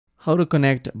How to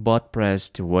connect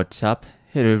Botpress to WhatsApp.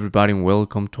 Hello everybody and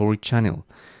welcome to our channel.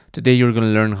 Today you're going to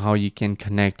learn how you can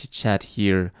connect chat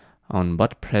here on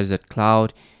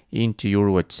Botpress.cloud into your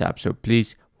WhatsApp. So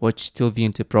please watch till the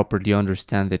end to properly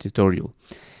understand the tutorial.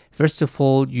 First of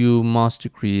all, you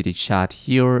must create a chat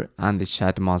here and the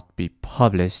chat must be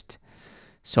published.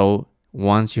 So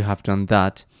once you have done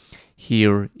that,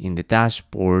 here in the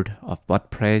dashboard of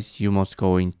Botpress, you must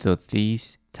go into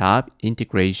this tab,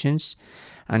 integrations,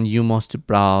 and you must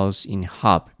browse in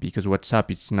hub because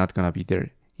WhatsApp is not gonna be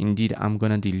there. Indeed, I'm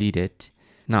gonna delete it.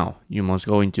 Now you must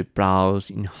go into browse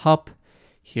in hub.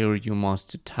 Here you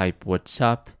must type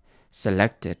WhatsApp,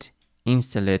 select it,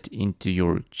 install it into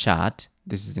your chat.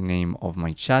 This is the name of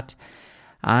my chat,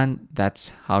 and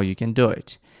that's how you can do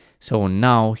it. So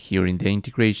now here in the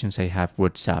integrations I have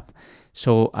WhatsApp.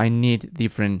 So I need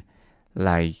different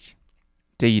like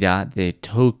data, the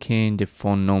token, the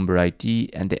phone number ID,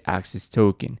 and the access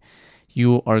token.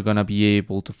 You are gonna be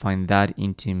able to find that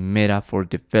into Meta for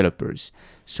developers.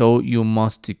 So you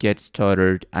must get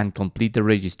started and complete the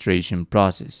registration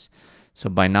process. So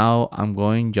by now I'm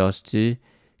going just to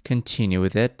continue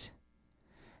with it.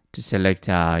 To select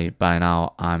by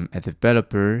now I'm a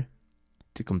developer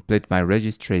to complete my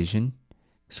registration.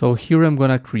 So here I'm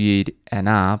gonna create an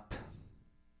app.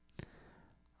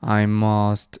 I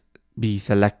must be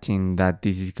selecting that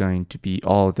this is going to be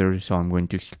other, so I'm going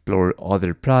to explore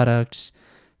other products.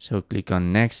 So click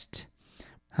on next,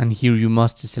 and here you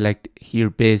must select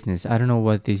here business. I don't know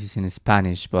what this is in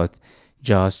Spanish, but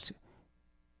just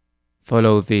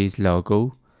follow this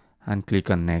logo and click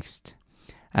on next.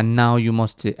 And now you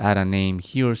must add a name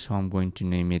here, so I'm going to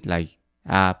name it like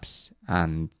apps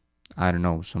and I don't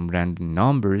know, some random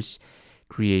numbers.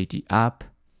 Create the app.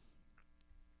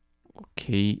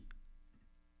 Okay,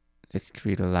 let's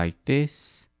create it like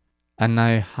this. And now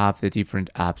I have the different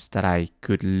apps that I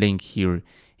could link here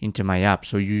into my app.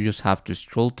 So you just have to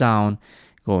scroll down,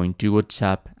 go into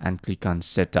WhatsApp and click on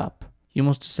setup. You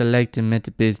must select a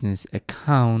Meta business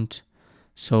account.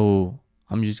 So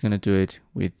I'm just gonna do it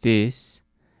with this,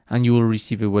 and you will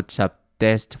receive a WhatsApp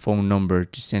test phone number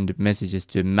to send messages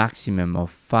to a maximum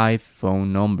of 5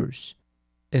 phone numbers.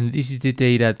 And this is the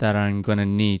data that I'm gonna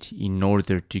need in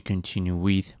order to continue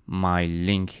with my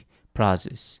link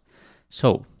process.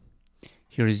 So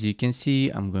here, as you can see,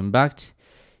 I'm going back.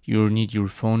 You need your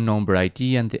phone number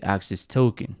ID and the access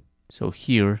token. So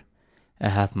here I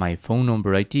have my phone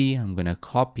number ID. I'm gonna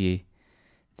copy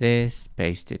this,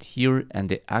 paste it here, and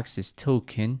the access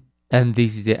token. And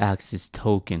this is the access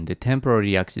token, the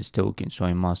temporary access token. So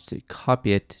I must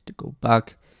copy it to go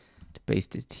back, to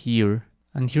paste it here.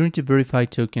 And here into verify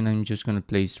token, I'm just going to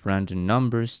place random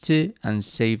numbers too and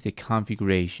save the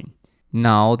configuration.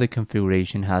 Now the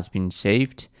configuration has been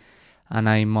saved, and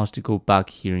I must go back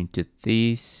here into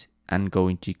this and go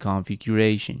into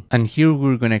configuration. And here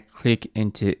we're going to click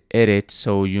into edit.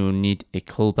 So you need a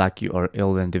callback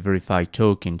URL and the verify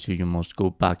token. So you must go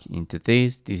back into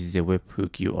this. This is a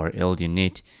webhook URL you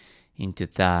need into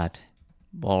that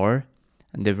bar.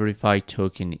 And the verify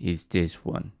token is this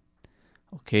one.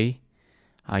 Okay.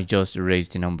 I just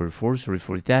erased the number 4, sorry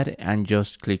for that, and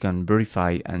just click on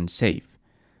verify and save.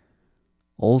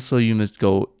 Also, you must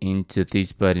go into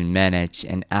this button, manage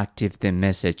and active the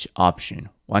message option.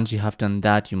 Once you have done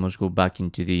that, you must go back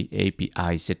into the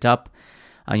API setup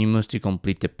and you must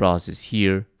complete the process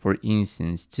here. For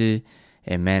instance, to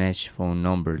a manage phone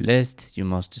number list, you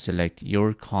must select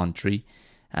your country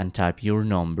and type your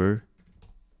number.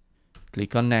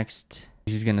 Click on next.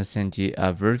 This is gonna send you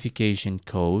a verification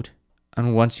code.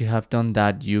 And once you have done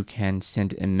that, you can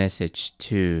send a message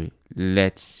to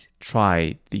let's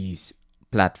try these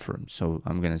platforms. So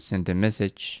I'm gonna send a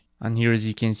message, and here, as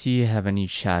you can see, I have a new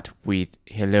chat with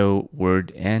hello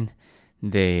world and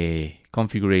the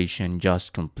configuration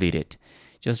just completed.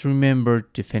 Just remember,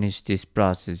 to finish this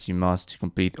process, you must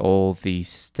complete all these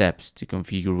steps to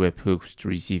configure webhooks to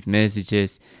receive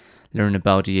messages, learn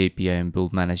about the API and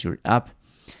build manage your app,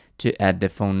 to add the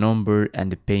phone number and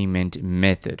the payment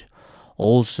method.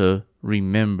 Also,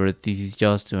 remember, this is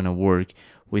just gonna work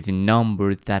with a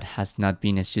number that has not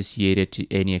been associated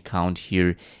to any account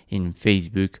here in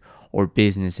Facebook or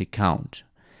business account.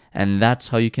 And that's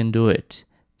how you can do it.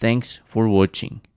 Thanks for watching.